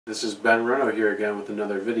This is Ben Reno here again with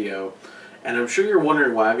another video, and I'm sure you're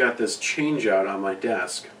wondering why I've got this change out on my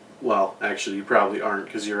desk. Well, actually you probably aren't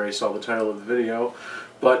because you already saw the title of the video,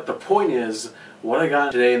 but the point is, what I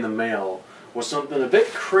got today in the mail was something a bit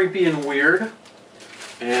creepy and weird,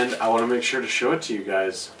 and I want to make sure to show it to you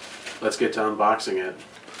guys. Let's get to unboxing it.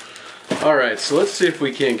 Alright, so let's see if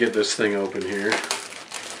we can't get this thing open here.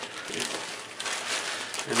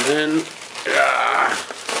 And then,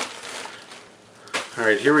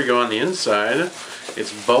 alright, here we go on the inside.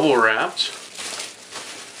 It's bubble wrapped.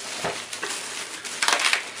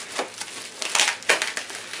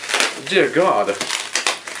 Dear God.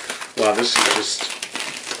 Wow, this is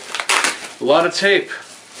just a lot of tape.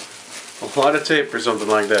 A lot of tape for something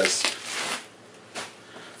like this.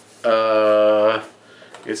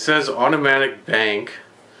 It says automatic bank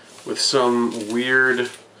with some weird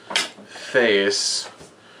face.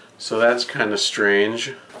 So that's kind of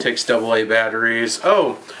strange. Takes AA batteries.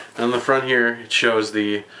 Oh, and on the front here it shows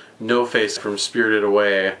the no face from Spirited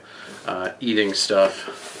Away eating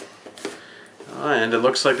stuff. And it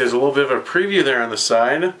looks like there's a little bit of a preview there on the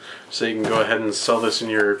side, so you can go ahead and sell this in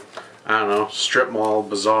your, I don't know, strip mall,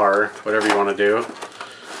 bazaar, whatever you want to do.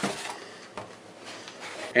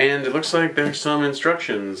 And it looks like there's some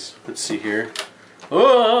instructions. Let's see here.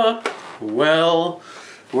 Oh, well,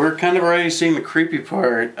 we're kind of already seeing the creepy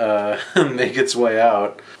part make its way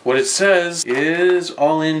out. What it says is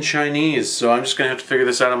all in Chinese, so I'm just going to have to figure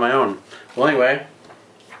this out on my own. Well, anyway,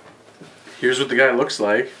 here's what the guy looks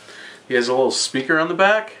like. He has a little speaker on the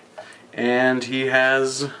back, and he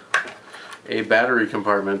has a battery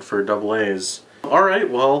compartment for AA's. Alright,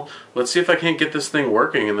 well, let's see if I can't get this thing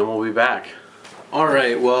working, and then we'll be back.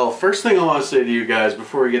 Alright, well, first thing I want to say to you guys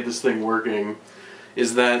before we get this thing working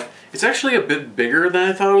is that it's actually a bit bigger than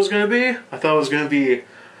I thought it was going to be. I thought it was going to be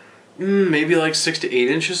maybe like 6 to 8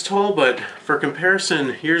 inches tall, but for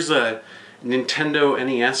comparison, here's a Nintendo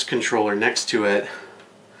NES controller next to it.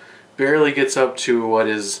 Barely gets up to what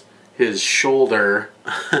is his shoulder.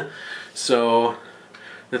 So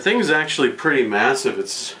the thing's actually pretty massive.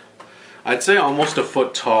 It's, I'd say, almost a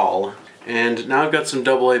foot tall. And now I've got some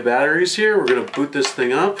AA batteries here. We're going to boot this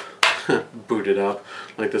thing up. Boot it up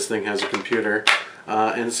like this thing has a computer.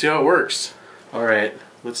 And see how it works. Alright,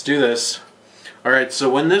 let's do this. Alright, so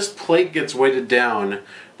when this plate gets weighted down,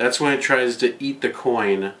 that's when it tries to eat the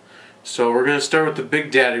coin. So we're going to start with the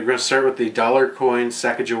Big Daddy. We're going to start with the dollar coin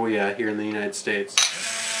Sacagawea here in the United States.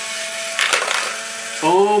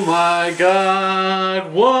 Oh my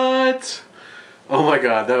God, what? Oh my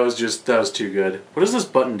God, that was too good. What does this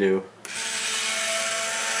button do?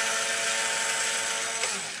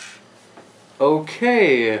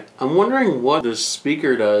 Okay, I'm wondering what this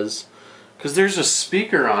speaker does, because there's a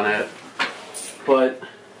speaker on it, but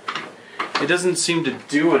it doesn't seem to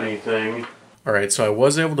do anything. Alright, so I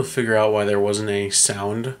was able to figure out why there wasn't any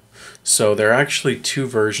sound. So there are actually two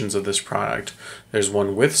versions of this product. There's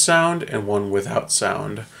one with sound and one without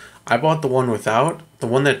sound. I bought the one without. The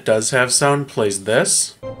one that does have sound plays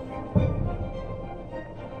this.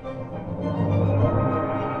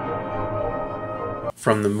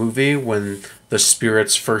 From the movie when the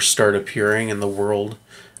spirits first start appearing and the world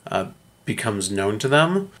becomes known to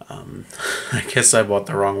them. I guess I bought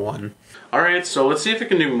the wrong one. Alright, so let's see if it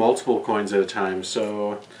can do multiple coins at a time.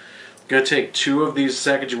 So I'm going to take 2 of these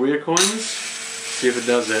Sacagawea coins, see if it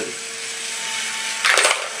does it.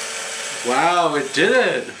 Wow, it did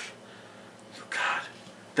it! God,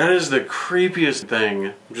 that is the creepiest thing.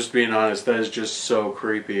 I'm just being honest, that is just so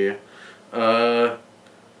creepy.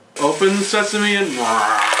 Open sesame and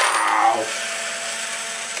wow!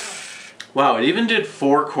 Wow, it even did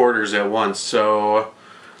 4 quarters at once, so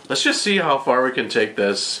let's just see how far we can take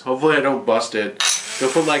this. Hopefully I don't bust it. Go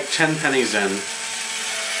put like 10 pennies in.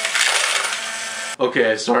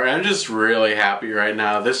 Okay, sorry, I'm just really happy right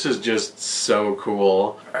now. This is just so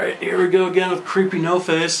cool. Alright, here we go again with Creepy No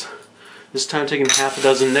Face. This time taking half a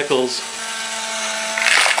dozen nickels.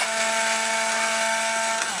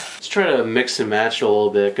 Let's try to mix and match a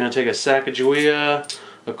little bit. Gonna take a Sacagawea,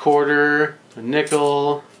 a quarter, a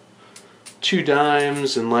nickel, 2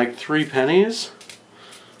 dimes, and like 3 pennies.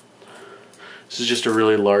 This is just a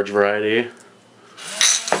really large variety.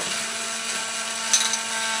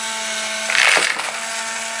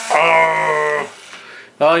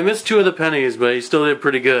 Oh, he missed 2 of the pennies, but he still did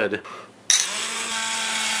pretty good.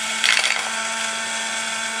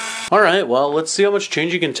 Alright, well, let's see how much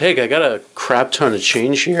change you can take. I got a crap ton of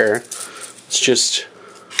change here. Let's just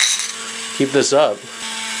keep this up.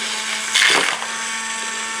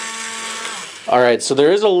 Alright, so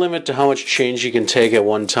there is a limit to how much change you can take at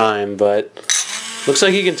one time, but looks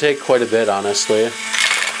like you can take quite a bit, honestly.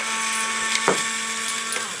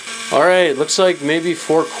 Alright, looks like maybe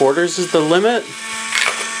 4/4 is the limit.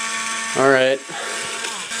 Alright.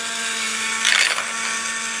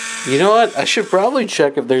 You know what? I should probably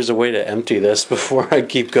check if there's a way to empty this before I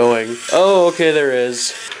keep going. Oh, okay, there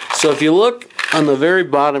is. So if you look on the very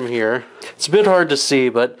bottom here, it's a bit hard to see,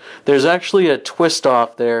 but there's actually a twist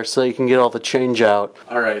off there so you can get all the change out.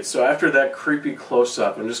 Alright, so after that creepy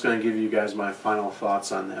close-up, I'm just going to give you guys my final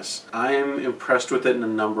thoughts on this. I am impressed with it in a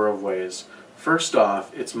number of ways. First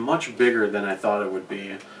off, it's much bigger than I thought it would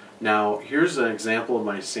be. Now, here's an example of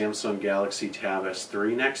my Samsung Galaxy Tab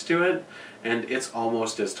S3 next to it, and it's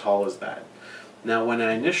almost as tall as that. Now, when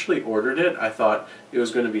I initially ordered it, I thought it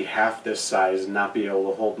was going to be half this size and not be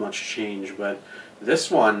able to hold much change, but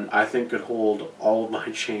this one I think could hold all of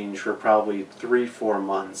my change for probably 3-4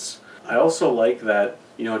 months. I also like that,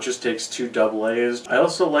 you know, it just takes 2 AA's. I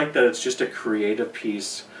also like that it's just a creative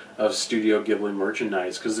piece of Studio Ghibli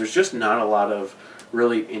merchandise, because there's just not a lot of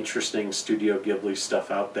really interesting Studio Ghibli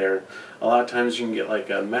stuff out there. A lot of times you can get like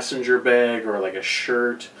a messenger bag or like a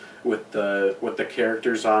shirt with the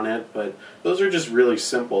characters on it, but those are just really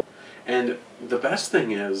simple. And the best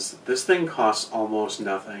thing is, this thing costs almost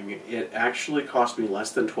nothing. It actually cost me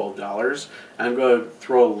less than $12. I'm going to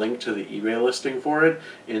throw a link to the eBay listing for it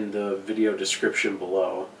in the video description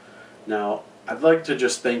below. Now, I'd like to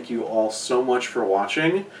just thank you all so much for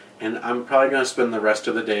watching, and I'm probably going to spend the rest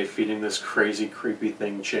of the day feeding this crazy, creepy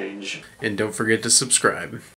thing change. And don't forget to subscribe.